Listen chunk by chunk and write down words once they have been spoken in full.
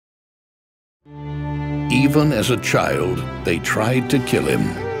Even as a child, they tried to kill him.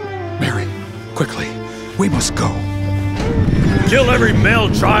 Mary, quickly, we must go. Kill every male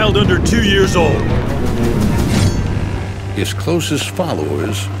child under 2 years old. His closest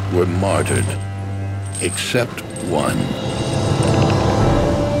followers were martyred, except one.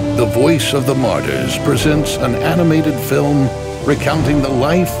 The Voice of the Martyrs presents an animated film recounting the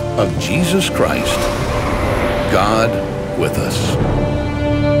life of Jesus Christ, God with us.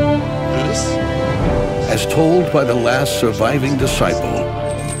 As told by the last surviving disciple,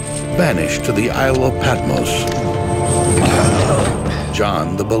 banished to the Isle of Patmos,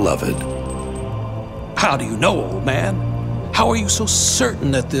 John the Beloved. How do you know, old man? How are you so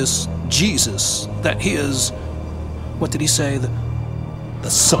certain that this Jesus, that he is, what did he say, the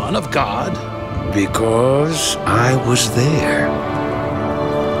Son of God? Because I was there.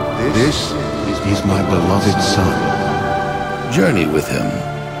 This is my beloved Son. Journey with him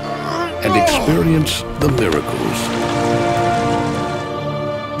and experience the miracles,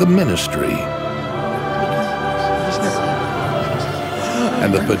 the ministry,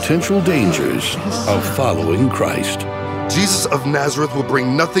 and the potential dangers of following Christ. Jesus of Nazareth will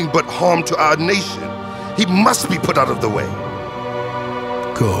bring nothing but harm to our nation. He must be put out of the way.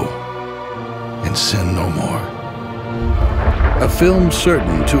 Go and sin no more. A film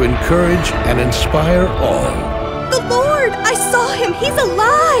certain to encourage and inspire all. The Lord! I saw him! He's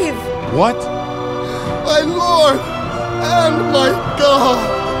alive! What? My Lord and my God!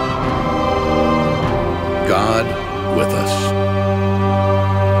 God with us.